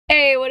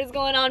What is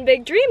going on,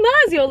 big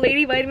dreamers? Yo,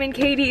 Lady Vitamin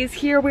Katie is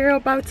here. We're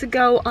about to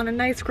go on a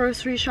nice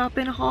grocery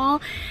shopping haul,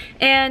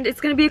 and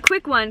it's gonna be a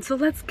quick one, so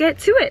let's get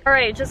to it. All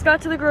right, just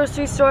got to the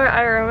grocery store.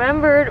 I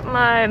remembered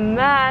my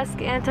mask,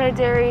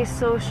 anti-dairy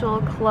social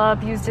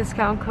club. Use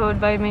discount code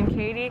Vitamin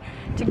Katie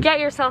to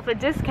get yourself a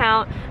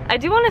discount. I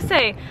do want to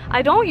say,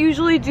 I don't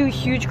usually do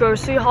huge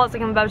grocery hauls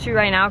like I'm about to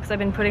right now because I've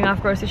been putting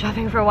off grocery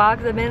shopping for a while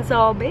because I've been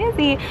so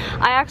busy.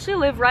 I actually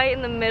live right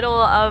in the middle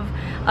of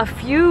a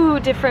few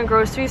different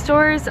grocery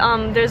stores.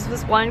 There's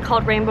this one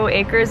called Rainbow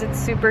Acres. It's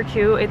super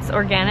cute, it's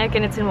organic,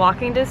 and it's in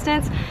walking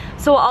distance.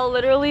 So I'll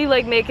literally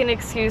like make an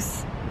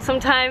excuse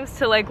sometimes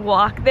to like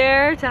walk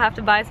there to have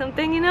to buy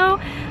something, you know?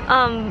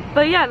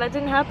 But yeah, that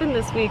didn't happen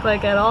this week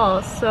like at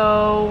all.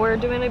 So we're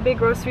doing a big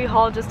grocery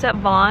haul just at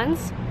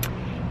Vaughn's.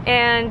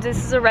 And this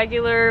is a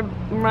regular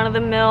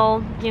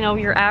run-of-the-mill, you know,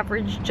 your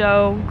average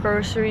Joe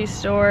grocery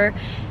store.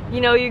 You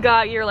know, you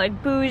got your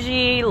like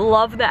bougie,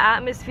 love the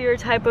atmosphere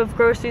type of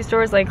grocery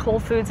stores like Whole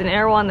Foods and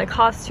Erewhon that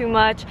cost too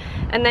much.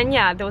 And then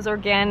yeah, those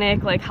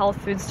organic like health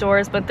food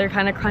stores, but they're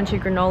kind of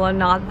crunchy granola,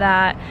 not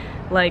that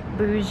like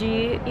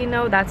bougie, you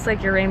know, that's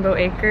like your Rainbow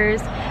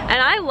Acres.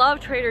 And I love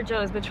Trader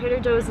Joe's, but Trader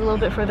Joe's is a little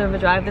bit further of a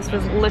drive. This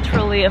was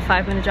literally a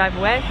 5-minute drive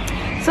away.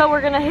 So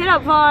we're gonna hit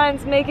up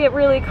Vaughn's, make it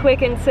really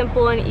quick and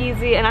simple and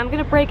easy, and I'm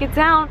gonna break it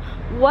down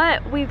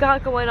what we've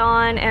got going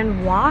on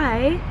and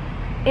why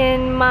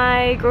in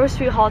my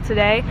grocery haul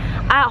today.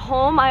 At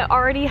home, I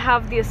already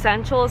have the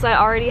essentials. I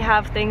already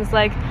have things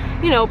like,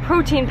 you know,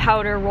 protein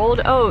powder,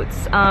 rolled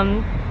oats,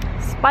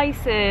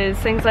 spices,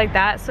 things like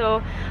that.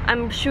 So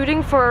I'm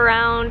shooting for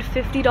around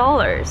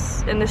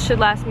 $50, and this should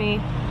last me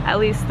at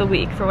least the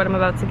week for what I'm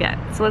about to get.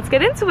 So let's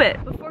get into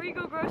it. Before you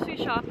go grocery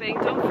shopping,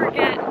 don't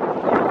forget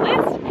your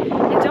list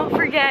and don't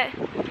forget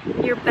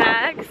your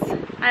bags.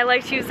 I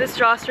like to use this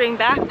drawstring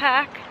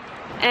backpack,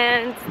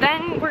 and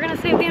then we're gonna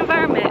save the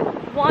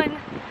environment one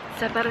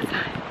step at a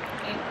time.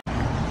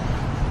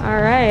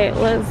 All right,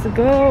 let's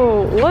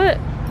go. What?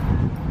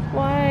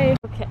 Why?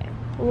 Okay,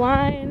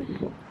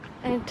 line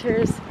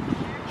enters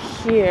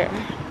here.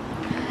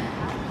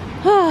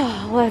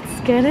 Let's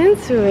get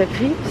into it,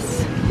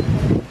 peeps.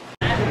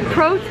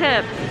 Pro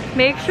tip,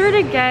 make sure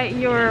to get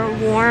your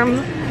warm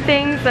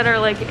things that are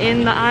like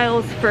in the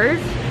aisles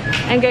first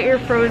and get your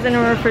frozen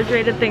or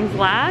refrigerated things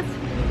last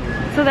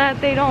so that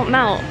they don't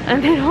melt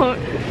and they don't,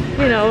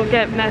 you know,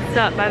 get messed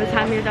up by the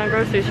time you're done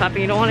grocery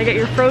shopping. You don't want to get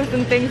your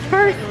frozen things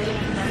first,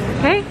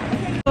 okay?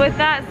 With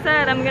that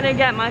said, I'm gonna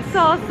get my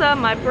salsa,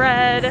 my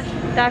bread,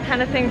 that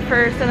kind of thing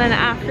first, and then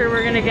after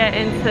we're gonna get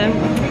into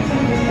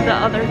the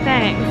other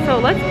things. So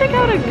let's pick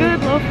out a good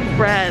loaf of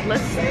bread.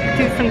 Let's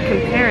do some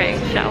comparing,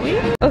 shall we?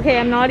 Okay,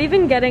 I'm not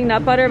even getting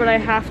nut butter, but I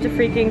have to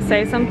freaking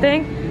say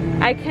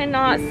something. I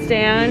cannot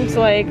stand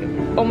like,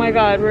 oh my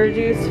god,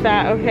 reduced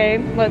fat. Okay,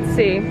 let's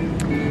see.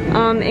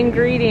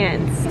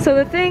 Ingredients. So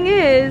the thing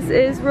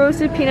is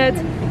roasted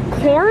peanuts,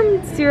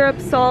 corn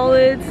syrup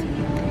solids,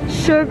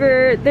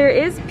 sugar, there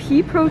is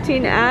pea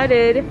protein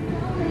added,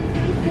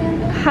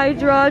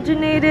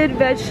 hydrogenated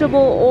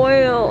vegetable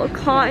oil,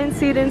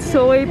 cottonseed and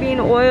soybean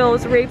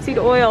oils, rapeseed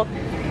oil.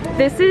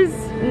 This is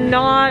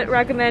not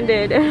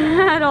recommended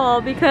at all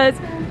because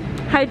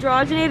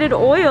hydrogenated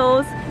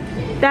oils,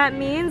 that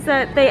means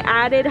that they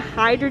added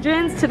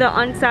hydrogens to the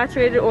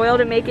unsaturated oil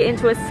to make it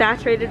into a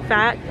saturated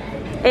fat,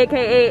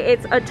 aka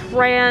it's a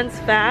trans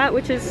fat,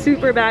 which is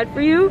super bad for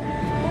you.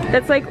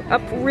 That's like a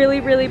really,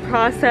 really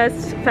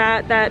processed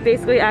fat that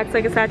basically acts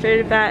like a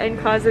saturated fat and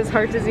causes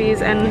heart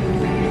disease and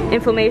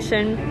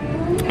inflammation.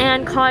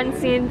 And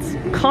cottonseed,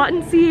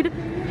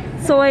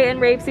 soy, and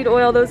rapeseed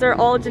oil, those are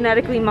all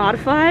genetically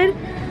modified.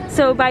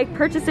 So by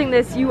purchasing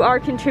this, you are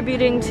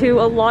contributing to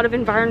a lot of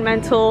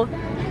environmental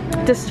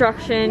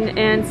destruction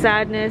and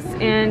sadness,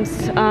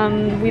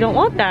 and we don't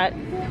want that.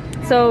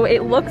 So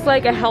it looks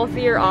like a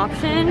healthier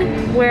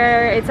option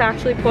where it's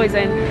actually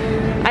poison.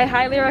 I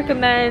highly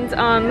recommend,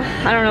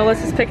 I don't know,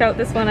 let's just pick out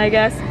this one, I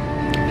guess.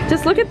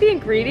 Just look at the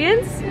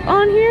ingredients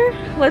on here.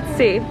 Let's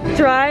see.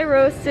 Dry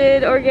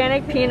roasted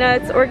organic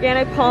peanuts,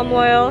 organic palm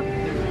oil.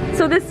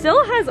 So this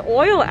still has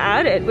oil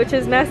added, which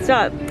is messed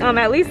up.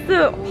 At least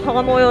the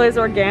palm oil is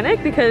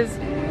organic because,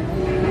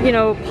 you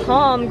know,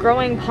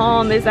 growing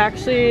palm is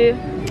actually,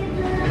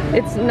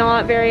 it's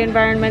not very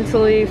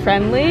environmentally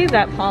friendly,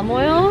 that palm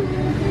oil.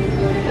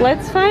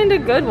 Let's find a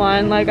good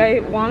one. Like, I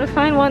want to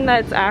find one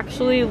that's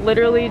actually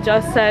literally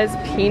just says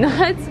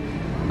peanuts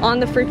on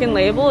the freaking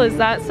label. Is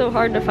that so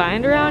hard to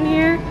find around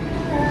here?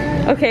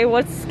 Okay,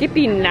 what's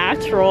Skippy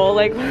Natural?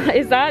 Like,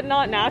 is that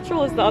not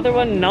natural? Is the other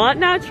one not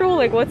natural?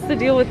 Like, what's the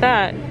deal with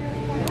that?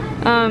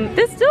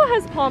 This still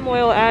has palm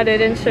oil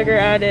added and sugar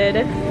added.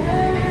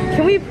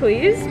 Can we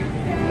please?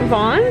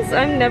 Vaughn's?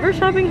 I'm never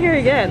shopping here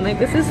again. Like,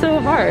 this is so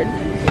hard.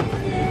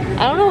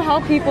 I don't know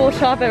how people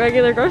shop at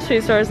regular grocery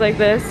stores like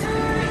this.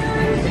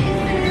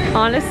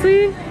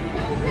 Honestly,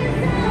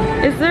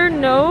 is there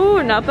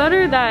no nut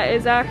butter that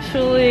is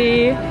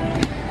actually,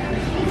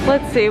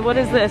 let's see, what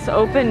is this?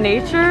 Open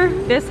Nature?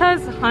 This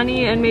has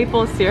honey and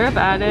maple syrup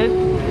added.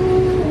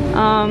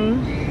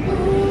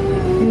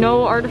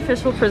 No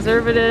artificial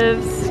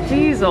preservatives,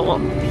 diesel,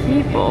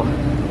 people.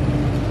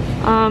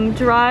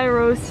 Dry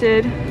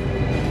roasted.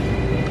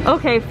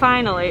 Okay,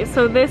 finally.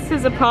 So this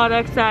is a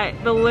product that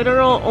the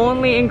literal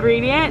only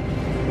ingredient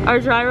are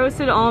dry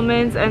roasted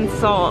almonds and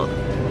salt.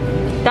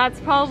 That's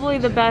probably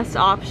the best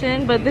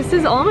option, but this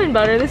is almond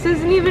butter. This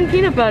isn't even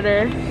peanut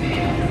butter.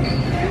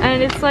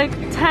 And it's like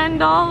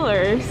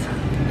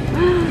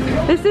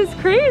 $10. This is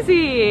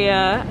crazy.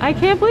 I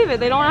can't believe it.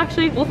 They don't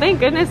actually, well, thank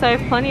goodness I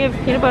have plenty of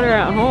peanut butter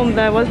at home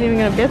that I wasn't even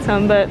gonna get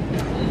some, but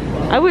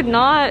I would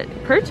not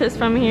purchase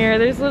from here.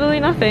 There's literally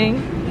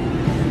nothing.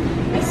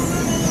 It's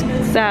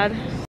sad.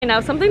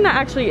 Now, something that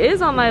actually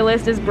is on my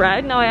list is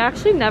bread. Now, I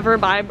actually never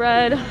buy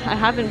bread. I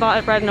haven't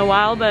bought bread in a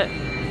while, but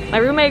my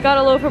roommate got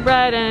a loaf of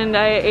bread and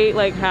I ate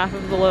like half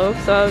of the loaf.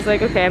 So I was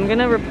like, okay, I'm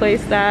gonna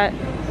replace that.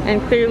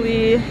 And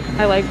clearly,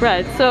 I like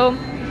bread. So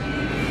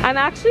I'm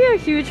actually a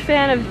huge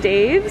fan of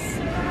Dave's.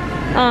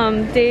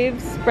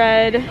 Dave's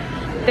bread,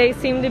 they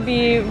seem to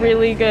be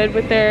really good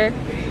with their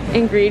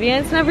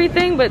ingredients and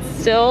everything, but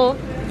still,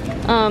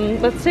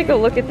 let's take a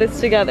look at this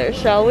together,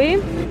 shall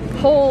we?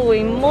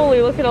 Holy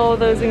moly, look at all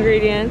of those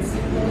ingredients.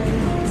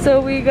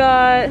 So we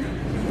got,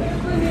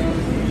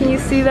 can you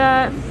see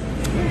that?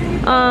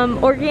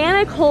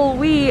 Organic whole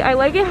wheat. I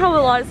like it how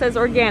a lot it says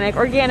organic.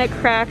 Organic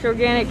cracked,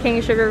 organic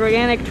cane sugar,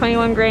 organic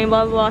 21 grain,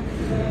 blah, blah,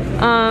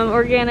 blah.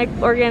 Organic,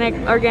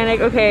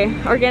 okay.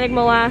 Organic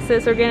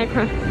molasses, organic.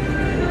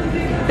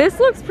 This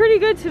looks pretty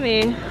good to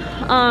me.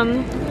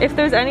 If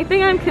there's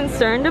anything I'm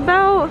concerned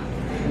about,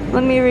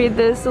 let me read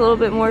this a little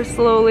bit more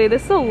slowly.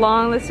 This is a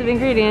long list of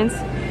ingredients.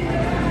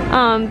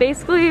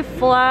 Basically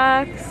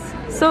flax.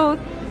 So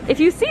if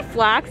you see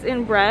flax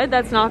in bread,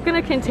 that's not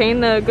going to contain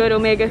the good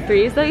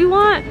omega-3s that you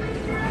want.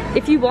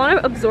 If you want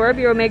to absorb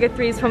your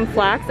omega-3s from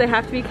flax, they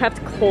have to be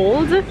kept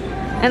cold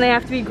and they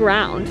have to be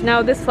ground.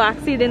 Now this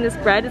flaxseed in this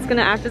bread is going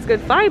to act as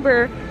good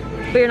fiber,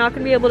 but you're not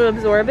going to be able to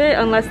absorb it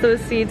unless those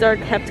seeds are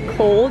kept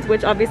cold,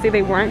 which obviously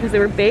they weren't because they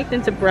were baked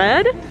into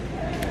bread.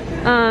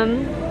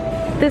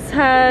 This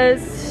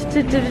has,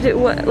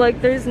 like,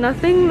 there's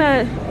nothing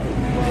that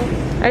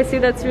I see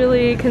that's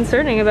really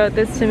concerning about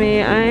this to me.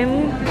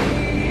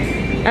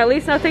 At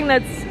least nothing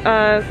that's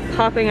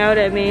popping out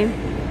at me.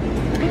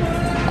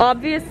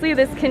 Obviously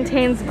this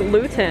contains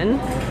gluten.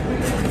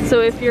 So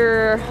if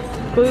you're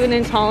gluten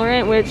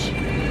intolerant, which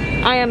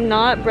I am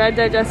not, bread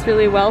digests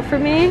really well for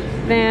me,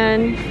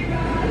 then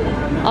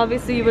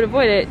obviously you would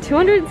avoid it.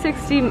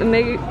 260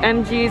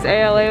 mgs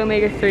ALA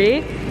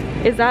omega-3.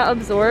 Is that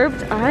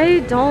absorbed? I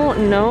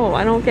don't know.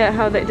 I don't get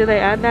how they, did they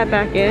add that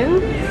back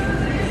in?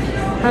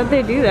 How'd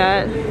they do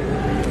that?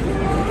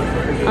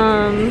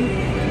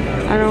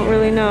 I don't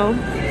really know.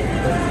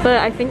 But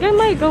I think I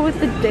might go with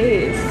the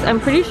Dave's. I'm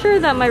pretty sure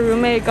that my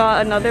roommate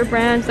got another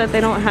brand that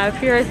they don't have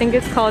here. I think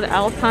it's called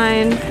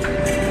Alpine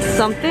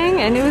something,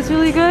 and it was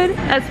really good.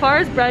 As far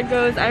as bread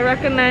goes, I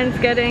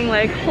recommend getting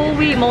like whole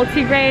wheat,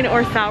 multigrain,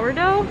 or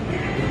sourdough.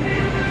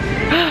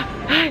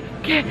 I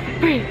can't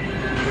breathe.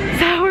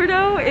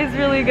 Sourdough is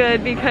really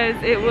good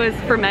because it was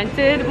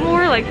fermented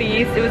more, like the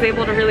yeast, it was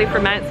able to really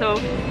ferment, so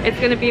it's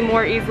going to be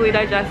more easily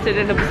digested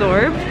and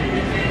absorbed.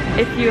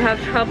 If you have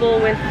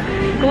trouble with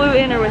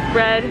gluten or with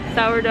bread,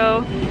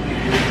 sourdough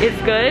is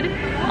good.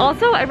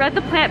 Also, I read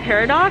The Plant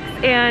Paradox,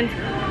 and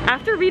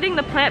after reading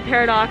The Plant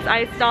Paradox,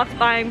 I stopped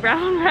buying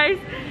brown rice.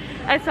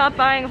 I stopped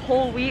buying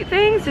whole wheat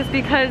things just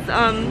because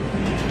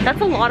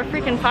that's a lot of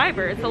freaking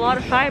fiber. It's a lot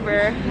of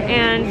fiber,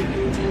 and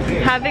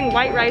having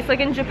white rice, like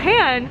in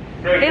Japan,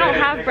 they don't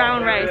have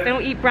brown rice. They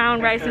don't eat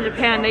brown rice in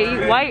Japan. They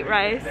eat white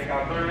rice,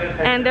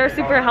 and they're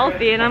super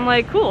healthy, and I'm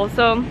like, cool.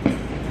 So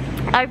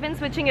I've been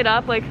switching it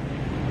up, like,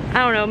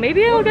 I don't know,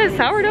 maybe I'll get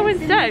sourdough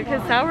instead,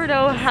 because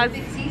sourdough has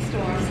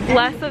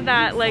less of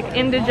that like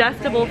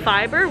indigestible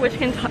fiber, which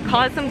can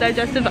cause some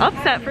digestive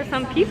upset for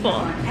some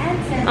people.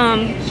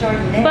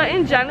 But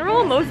in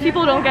general, most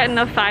people don't get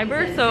enough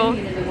fiber, so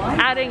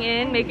adding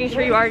in, making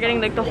sure you are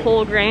getting like the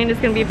whole grain is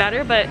gonna be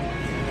better. But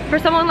for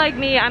someone like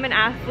me, I'm an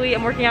athlete,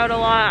 I'm working out a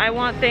lot, I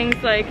want things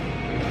like,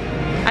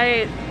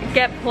 I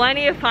get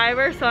plenty of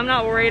fiber, so I'm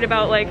not worried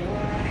about like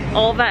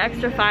all that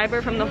extra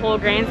fiber from the whole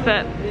grains.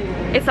 But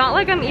it's not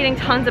like I'm eating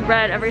tons of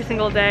bread every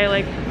single day.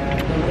 Like,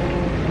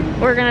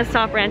 we're gonna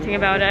stop ranting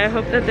about it. I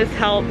hope that this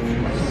helps.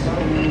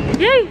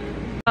 Yay!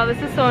 Oh,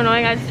 this is so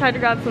annoying. I just tried to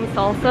grab some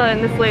salsa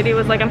and this lady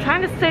was like, I'm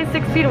trying to stay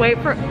 6 feet away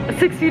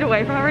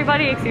from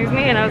everybody, excuse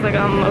me. And I was like,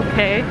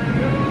 okay.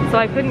 So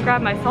I couldn't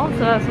grab my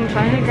salsa, so I'm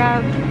trying to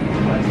grab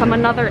from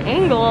another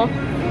angle.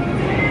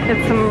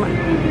 Get some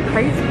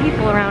crazy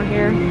people around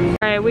here.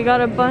 All right, we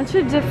got a bunch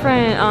of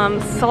different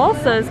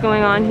salsas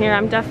going on here.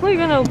 I'm definitely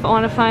gonna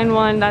wanna find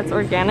one that's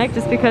organic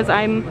just because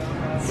I'm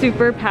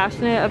super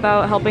passionate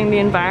about helping the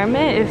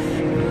environment.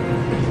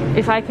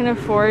 If I can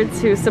afford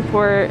to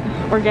support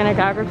organic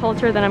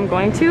agriculture, then I'm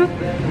going to.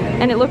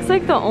 And it looks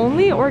like the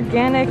only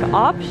organic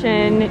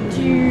option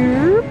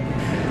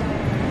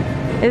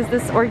is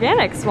this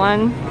organics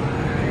one.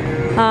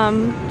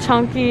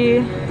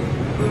 Chunky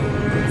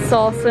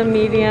salsa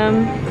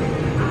medium.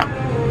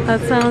 That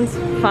sounds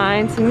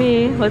fine to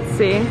me. Let's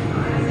see.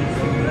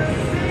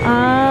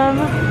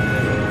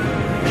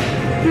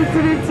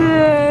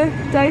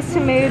 Diced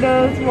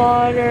tomatoes,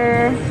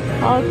 water,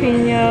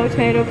 jalapeno,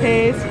 tomato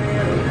paste,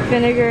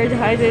 vinegar,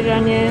 dehydrated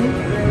onion,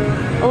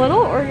 a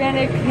little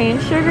organic cane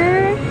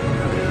sugar.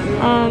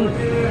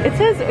 It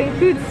says it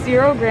includes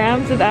 0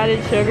 grams of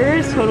added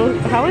sugars total.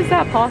 How is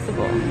that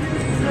possible?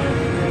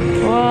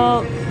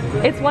 Well,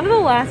 it's one of the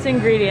last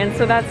ingredients,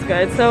 so that's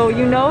good. So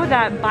you know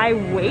that by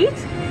weight,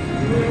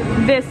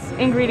 this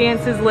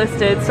ingredients is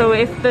listed. So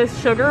if the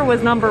sugar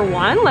was number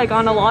 1, like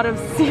on a lot of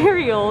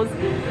cereals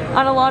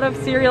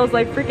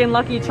like freaking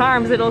Lucky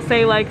Charms, it'll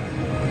say like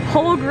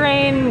whole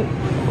grain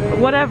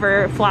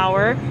whatever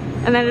flour,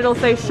 and then it'll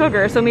say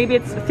sugar. So maybe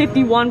it's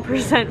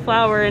 51%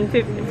 flour and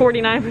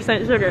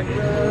 49% sugar.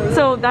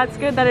 So that's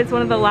good that it's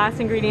one of the last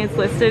ingredients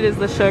listed is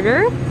the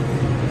sugar.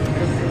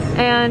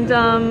 And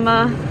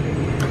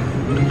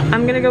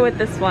I'm gonna go with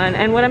this one.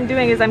 And what I'm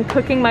doing is I'm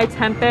cooking my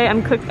tempeh.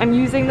 I'm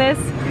using this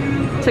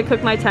to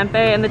cook my tempeh,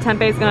 and the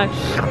tempeh is gonna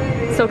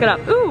soak it up.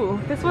 Ooh,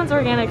 this one's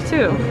organic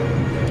too.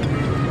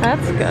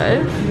 That's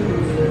good.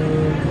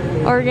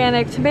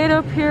 Organic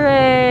tomato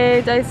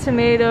puree, diced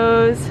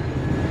tomatoes.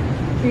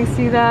 You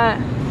see that?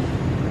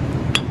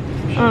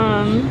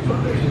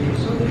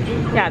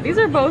 Yeah, these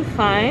are both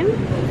fine.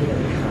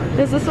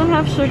 Does this one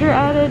have sugar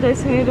added?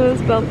 Diced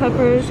tomatoes, bell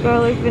peppers,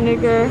 garlic,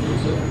 vinegar,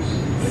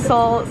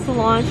 salt,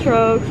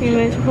 cilantro,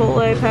 cumin,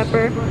 chipotle,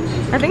 pepper.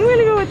 I think I'm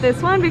gonna go with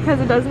this one because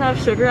it doesn't have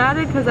sugar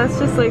added, because that's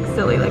just like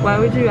silly. Like, why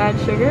would you add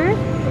sugar?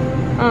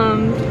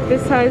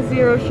 This has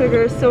 0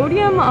 sugar.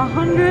 Sodium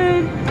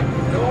 100.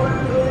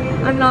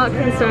 I'm not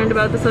concerned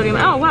about the sodium.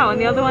 Oh wow, and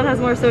the other one has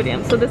more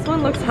sodium. So this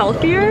one looks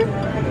healthier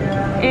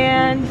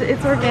and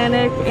it's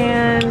organic,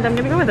 and I'm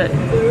gonna go with it.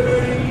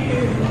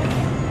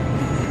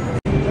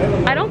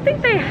 I don't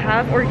think they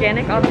have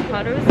organic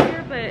avocados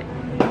here, but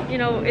you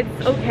know,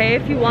 it's okay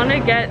if you want to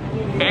get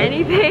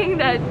anything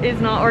that is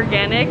not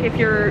organic, if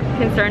you're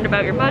concerned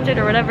about your budget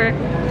or whatever.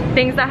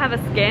 Things that have a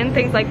skin,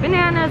 things like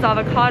bananas,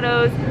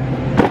 avocados,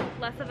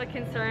 less of a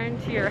concern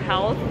to your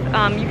health.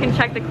 You can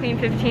check the Clean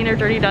 15 or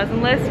Dirty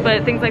Dozen list,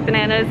 but things like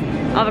bananas,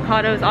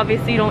 avocados,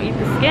 obviously you don't eat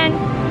the skin.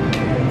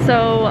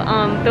 So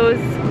those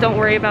don't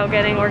worry about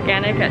getting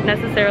organic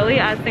necessarily,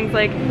 as things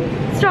like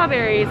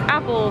strawberries,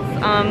 apples,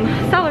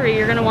 celery,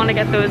 you're gonna wanna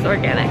get those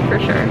organic for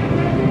sure.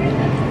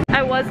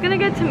 I was gonna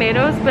get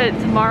tomatoes, but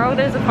tomorrow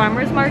there's a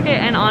farmer's market,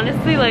 and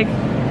honestly, like,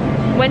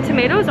 when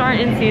tomatoes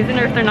aren't in season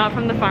or if they're not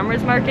from the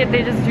farmer's market,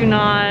 they just do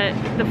not,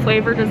 the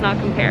flavor does not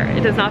compare.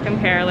 It does not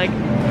compare. Like,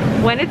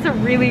 when it's a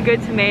really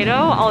good tomato,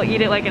 I'll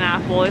eat it like an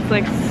apple. It's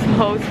like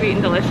so sweet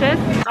and delicious.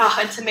 Oh,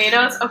 and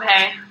tomatoes,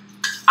 okay.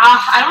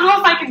 I don't know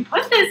if I can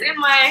put this in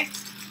my,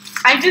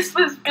 I just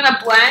was gonna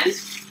blend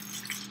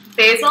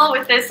basil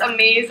with this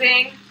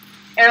amazing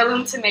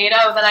heirloom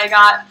tomato that I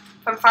got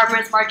from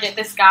farmer's market.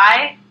 This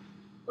guy,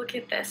 look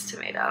at this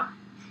tomato.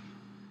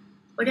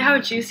 Look at how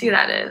juicy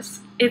that is.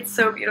 It's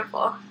so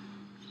beautiful.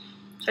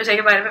 Should I take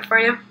a bite of it for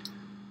you?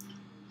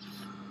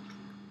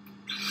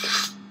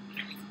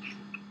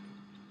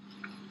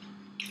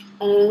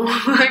 Oh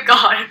my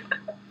god.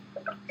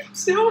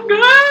 So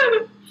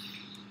good!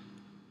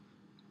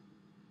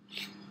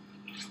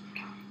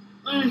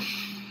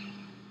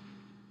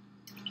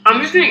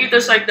 I'm just gonna eat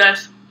this like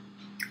this.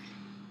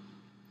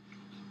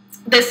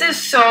 This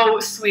is so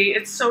sweet.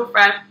 It's so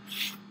fresh.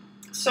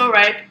 So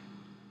ripe.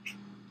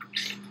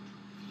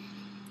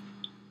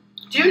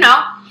 Do you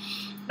know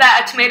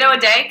that a tomato a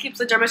day keeps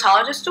the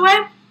dermatologist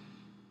away?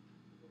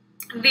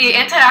 The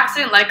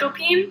antioxidant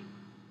lycopene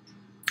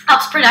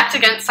helps protect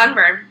against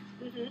sunburn.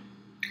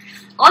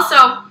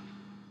 Also,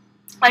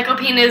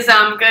 lycopene is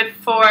good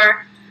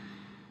for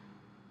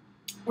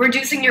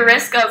reducing your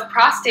risk of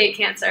prostate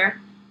cancer.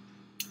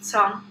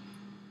 So,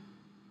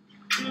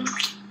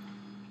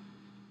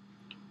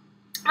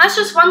 that's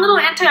just one little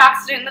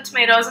antioxidant in the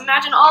tomatoes.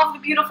 Imagine all of the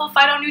beautiful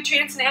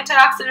phytonutrients and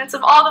antioxidants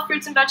of all the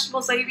fruits and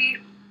vegetables that you eat.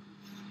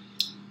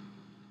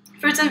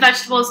 Fruits and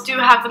vegetables do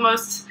have the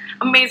most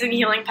amazing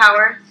healing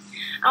power.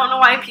 I don't know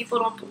why people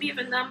don't believe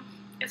in them.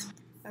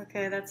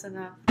 Okay, that's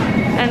enough.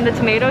 And the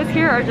tomatoes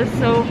here are just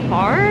so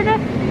hard.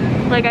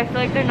 Like, I feel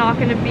like they're not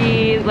gonna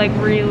be like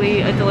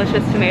really a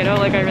delicious tomato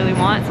like I really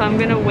want, so I'm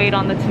gonna wait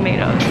on the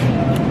tomatoes.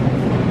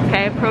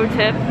 Okay, pro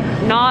tip,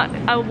 not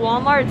a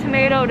Walmart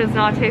tomato does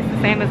not taste the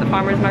same as a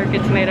farmer's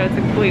market tomato. It's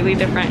completely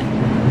different.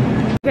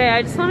 Okay,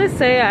 I just want to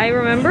say I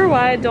remember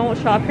why I don't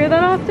shop here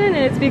that often, and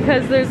it's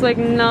because there's like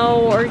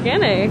no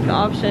organic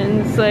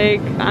options.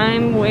 Like,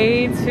 I'm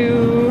way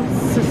too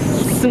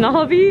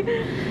snobby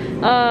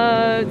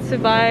to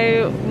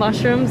buy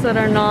mushrooms that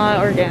are not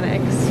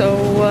organic. So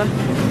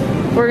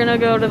we're gonna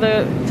go to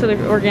the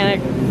organic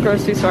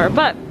grocery store.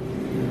 But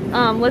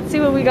let's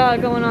see what we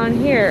got going on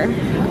here.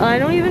 I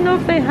don't even know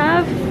if they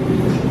have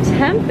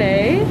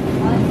tempeh.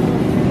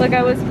 Like,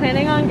 I was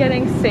planning on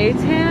getting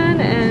seitan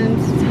and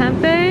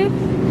tempeh,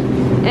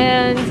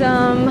 and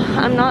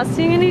I'm not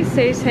seeing any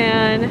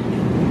seitan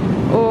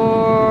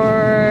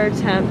or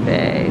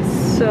tempeh,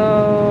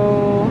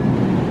 so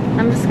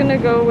I'm just gonna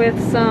go with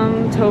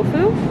some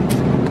tofu.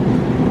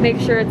 Make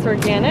sure it's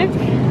organic.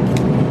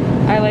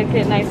 I like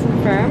it nice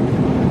and firm.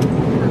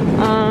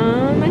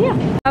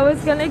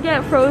 gonna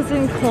get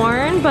frozen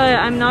corn, but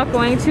I'm not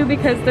going to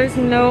because there's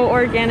no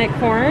organic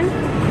corn.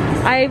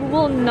 I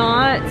will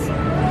not,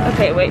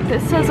 okay wait,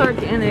 this says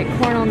organic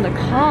corn on the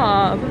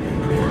cob.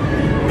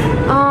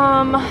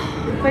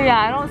 But yeah,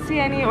 I don't see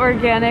any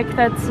organic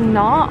that's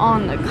not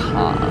on the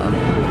cob.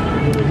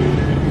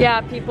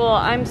 Yeah, people,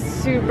 I'm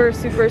super,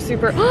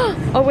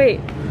 oh wait,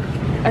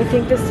 I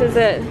think this is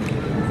it.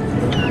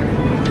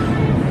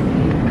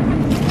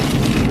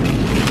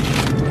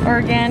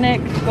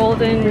 Organic,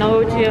 golden,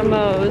 no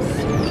GMOs.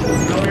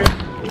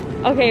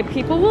 Okay,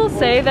 people will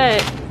say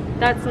that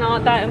that's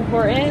not that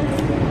important.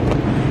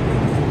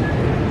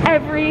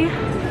 Every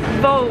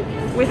vote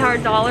with our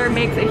dollar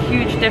makes a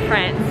huge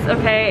difference,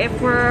 okay?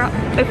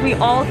 If we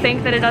all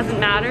think that it doesn't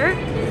matter,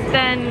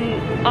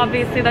 then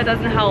obviously that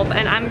doesn't help.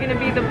 And I'm gonna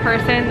be the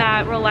person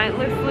that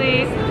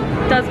relentlessly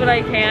does what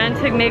I can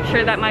to make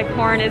sure that my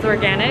corn is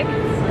organic.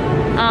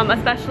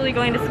 Especially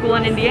going to school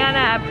in Indiana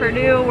at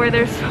Purdue where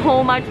there's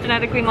so much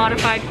genetically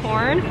modified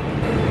corn.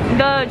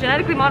 The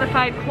genetically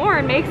modified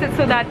corn makes it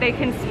so that they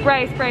can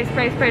spray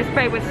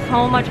with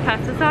so much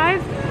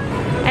pesticides,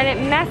 and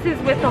it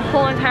messes with the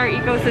whole entire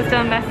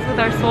ecosystem, messes with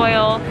our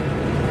soil.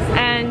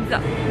 And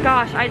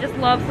gosh, I just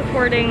love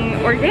supporting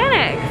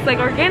organics. Like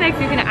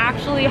organics, you can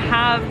actually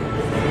have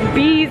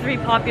bees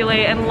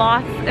repopulate and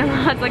lots,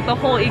 like the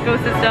whole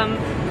ecosystem.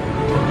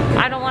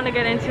 I don't want to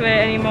get into it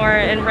anymore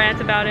and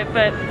rant about it,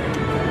 but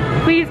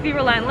please be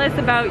relentless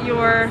about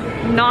your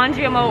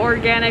non-GMO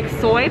organic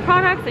soy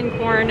products and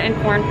corn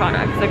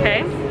products,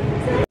 okay?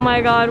 Oh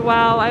my god,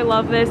 wow, I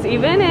love this.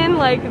 Even in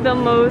like the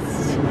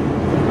most,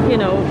 you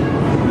know,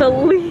 the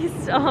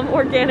least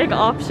organic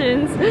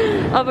options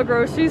of a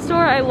grocery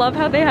store, I love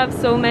how they have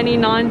so many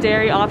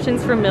non-dairy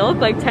options for milk.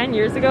 Like 10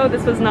 years ago,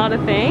 this was not a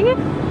thing.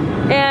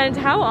 And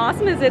how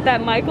awesome is it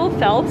that Michael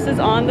Phelps is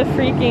on the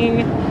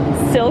freaking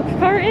silk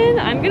carton?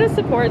 I'm gonna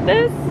support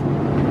this.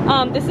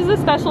 This is a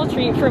special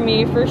treat for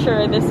me for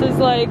sure. This is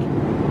like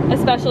a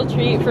special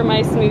treat for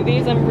my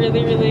smoothies. I'm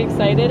really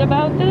excited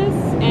about this,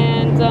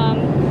 and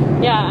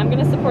yeah, I'm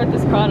gonna support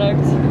this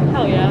product.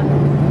 Hell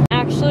yeah.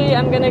 Actually,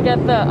 I'm gonna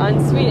get the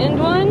unsweetened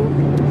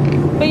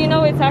one, but you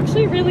know, it's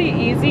actually really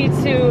easy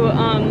to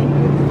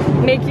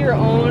make your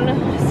own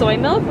soy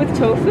milk with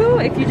tofu.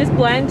 If you just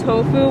blend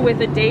tofu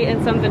with a date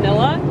and some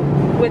vanilla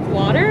with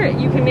water,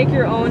 you can make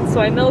your own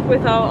soy milk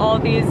without all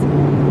these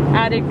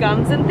added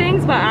gums and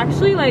things. But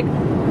actually, like,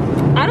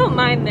 I don't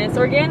mind this.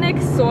 Organic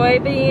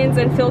soybeans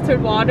and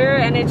filtered water,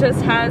 and it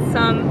just has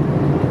some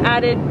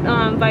added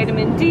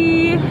vitamin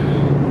D,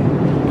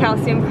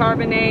 calcium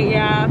carbonate,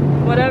 yeah,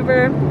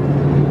 whatever,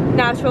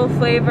 natural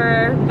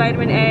flavor,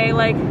 vitamin A.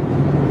 Like,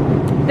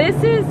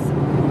 this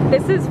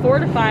is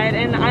fortified,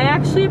 and I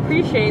actually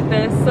appreciate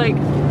this. Like,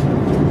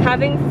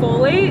 having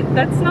folate,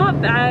 that's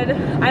not bad.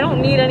 I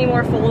don't need any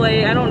more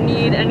folate. I don't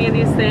need any of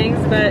these things,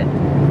 but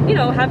you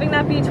know, having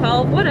that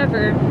B12,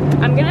 whatever.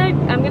 I'm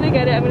gonna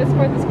get it. I'm gonna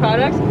support this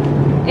product.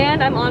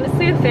 And I'm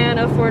honestly a fan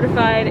of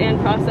fortified and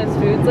processed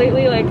foods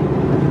lately. Like,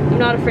 I'm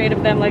not afraid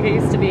of them like it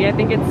used to be. I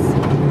think it's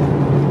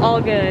all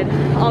good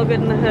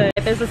in the hood.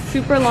 There's a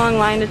super long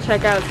line to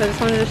check out, so I just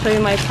wanted to show you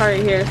my cart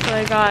here. So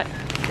I got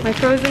my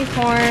frozen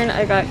corn,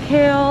 I got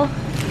kale,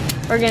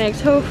 organic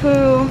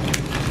tofu.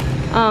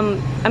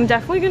 I'm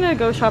definitely gonna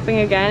go shopping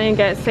again and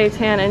get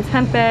seitan and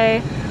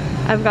tempeh.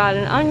 I've got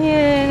an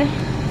onion,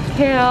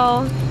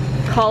 kale,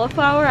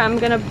 cauliflower. I'm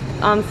gonna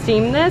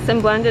steam this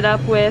and blend it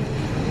up with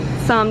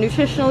some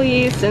nutritional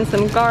yeast and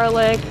some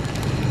garlic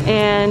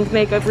and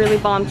make a really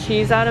bomb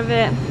cheese out of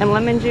it, and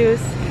lemon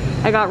juice.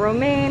 I got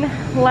romaine,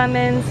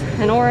 lemons,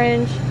 an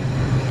orange,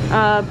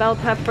 bell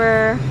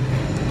pepper,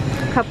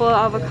 a couple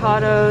of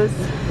avocados,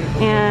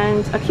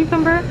 and a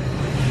cucumber.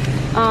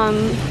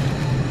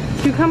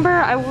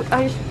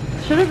 I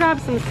should have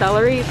grabbed some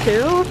celery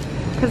too,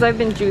 because I've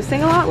been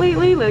juicing a lot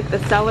lately. Like the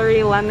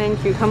celery, lemon,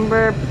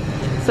 cucumber,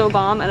 so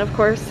bomb. And of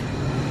course,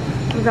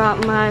 I've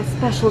got my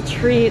special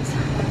treat,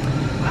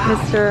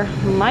 Mr.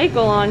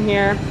 Michael, on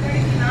here.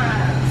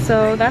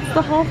 So that's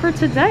the haul for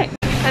today.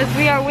 As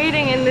we are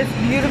waiting in this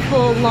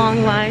beautiful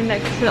long line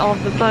next to all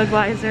the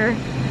Budweiser,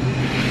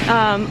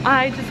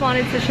 I just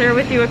wanted to share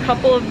with you a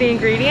couple of the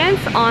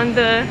ingredients on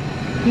the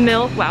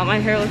milk. Wow, my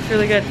hair looks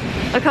really good.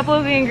 A couple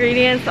of the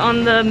ingredients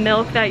on the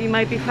milk that you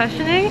might be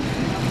questioning.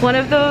 One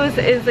of those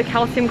is the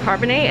calcium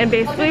carbonate, and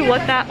basically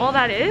what all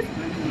that is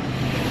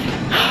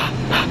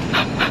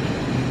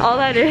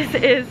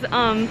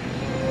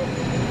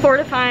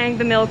fortifying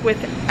the milk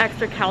with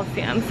extra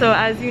calcium. So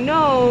as you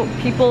know,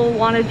 people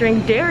want to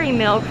drink dairy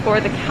milk for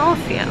the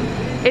calcium.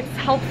 It's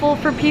helpful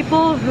for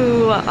people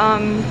who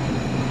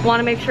want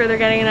to make sure they're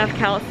getting enough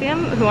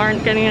calcium, who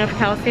aren't getting enough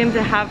calcium,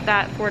 to have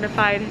that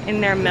fortified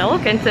in their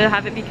milk and to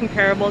have it be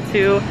comparable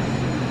to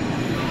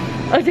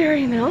a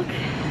dairy milk.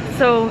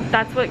 So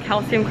that's what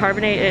calcium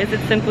carbonate is.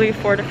 It's simply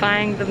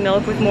fortifying the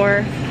milk with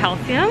more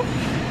calcium.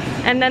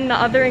 And then the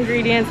other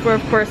ingredients were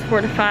of course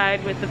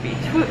fortified with the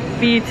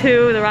B2,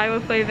 the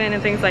riboflavin,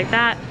 and things like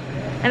that.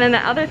 And then the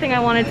other thing I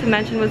wanted to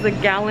mention was the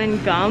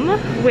gallon gum,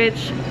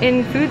 which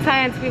in food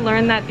science we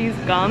learned that these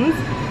gums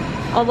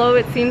Although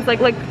it seems like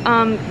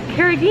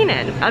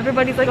carrageenan.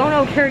 Everybody's like, oh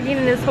no,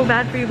 carrageenan is so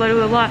bad for you, blah,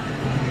 blah, blah.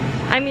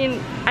 I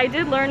mean, I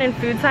did learn in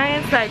food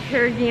science that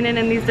carrageenan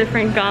and these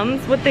different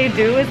gums, what they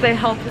do is they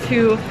help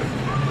to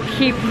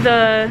keep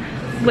the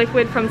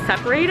liquid from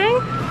separating.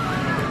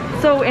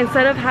 So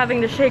instead of having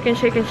to shake and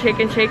shake and shake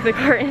and shake the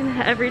carton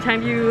every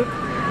time you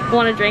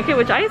want to drink it,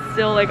 which I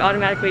still like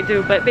automatically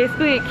do, but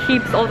basically it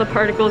keeps all the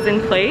particles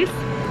in place.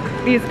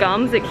 These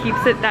gums, it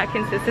keeps it that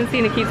consistency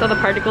and it keeps all the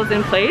particles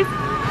in place.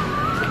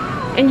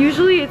 And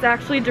usually it's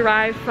actually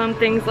derived from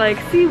things like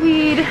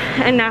seaweed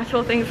and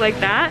natural things like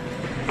that.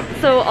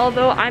 So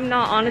although I'm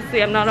not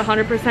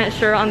 100%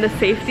 sure on the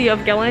safety of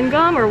gellan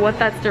gum or what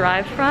that's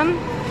derived from,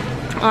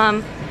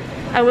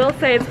 I will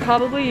say it's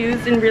probably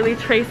used in really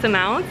trace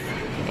amounts,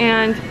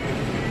 and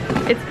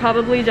it's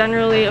probably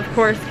generally, of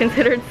course,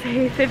 considered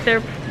safe if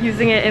they're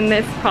using it in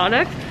this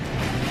product.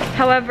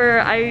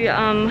 However,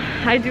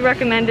 I do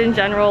recommend in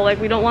general, like,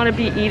 we don't want to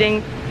be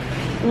eating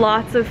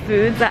lots of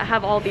foods that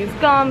have all these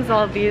gums,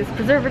 all these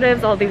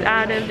preservatives, all these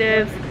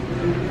additives.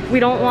 We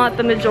don't want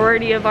the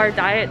majority of our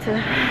diet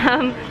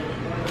to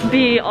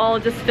be all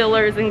just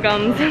fillers and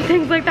gums and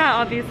things like that,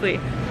 obviously.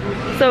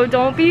 So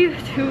don't be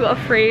too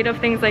afraid of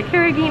things like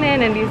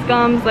carrageenan and these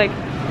gums. Like,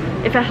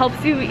 if it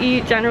helps you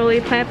eat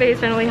generally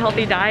plant-based, generally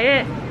healthy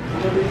diet,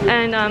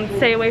 and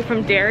stay away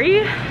from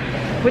dairy,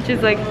 which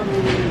is like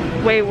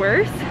way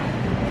worse,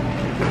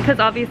 because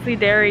obviously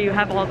dairy, you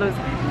have all those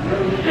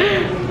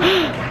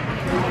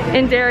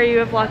in dairy you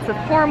have lots of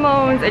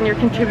hormones, and you're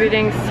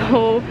contributing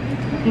so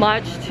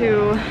much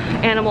to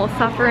animal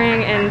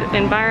suffering and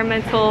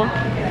environmental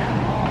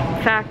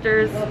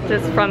factors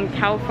just from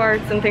cow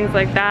farts and things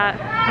like that.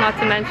 Not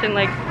to mention,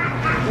 like,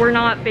 we're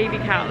not baby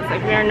cows.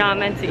 Like, we are not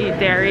meant to eat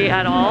dairy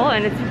at all,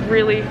 and it's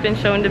really been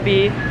shown to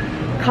be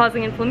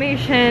causing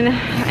inflammation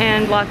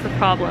and lots of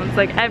problems.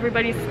 Like,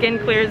 everybody's skin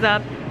clears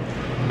up,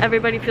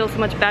 everybody feels so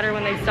much better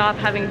when they stop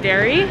having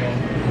dairy.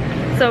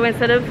 So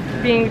instead of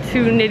being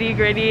too nitty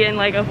gritty and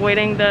like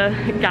avoiding the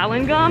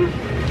gellan gum,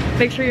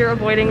 make sure you're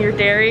avoiding your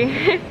dairy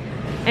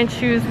and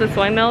choose the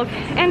soy milk.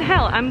 And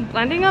hell, I'm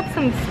blending up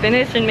some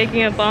spinach and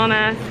making a bomb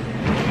ass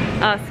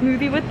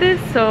smoothie with this,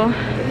 so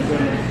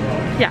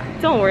yeah,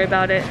 don't worry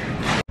about it.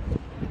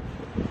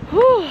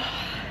 Whew,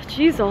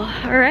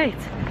 jeezle. All right,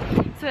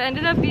 so it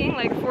ended up being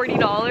like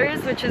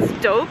 $40, which is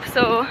dope.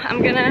 So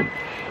I'm gonna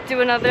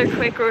do another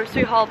quick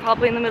grocery haul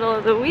probably in the middle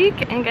of the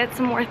week and get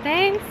some more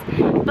things.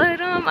 But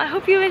I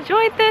hope you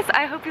enjoyed this.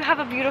 I hope you have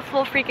a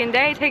beautiful freaking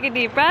day. Take a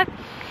deep breath.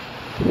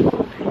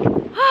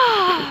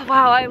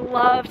 Wow, I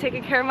love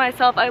taking care of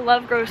myself. I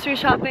love grocery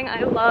shopping.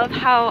 I love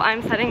how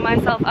I'm setting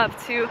myself up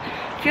to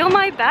feel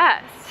my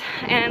best,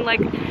 and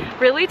like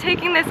really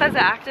taking this as an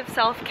act of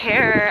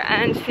self-care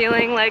and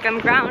feeling like I'm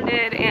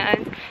grounded,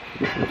 and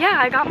yeah,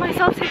 I got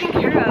myself taken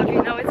care of.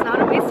 You know, it's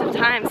not a waste of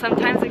time.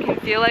 Sometimes it can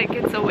feel like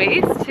it's a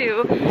waste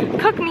to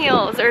cook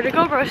meals or to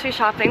go grocery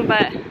shopping,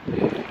 but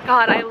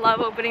God, I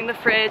love opening the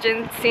fridge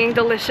and seeing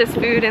delicious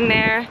food in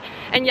there.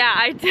 And yeah,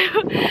 I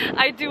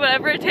do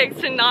whatever it takes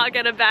to not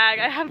get a bag.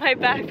 I have my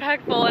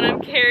backpack full and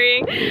I'm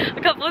carrying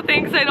a couple of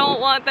things. I don't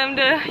want them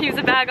to use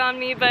a bag on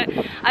me, but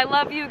I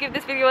love you. Give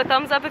this video a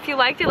thumbs up if you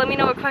liked it. Let me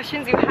know what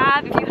questions you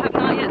have. If you have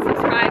not yet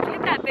subscribed,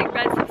 hit that big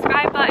red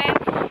subscribe button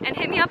and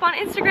hit me up on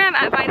Instagram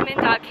at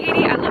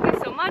vitamin.katie. I love you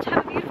so much.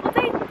 Have a beautiful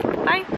day. Bye.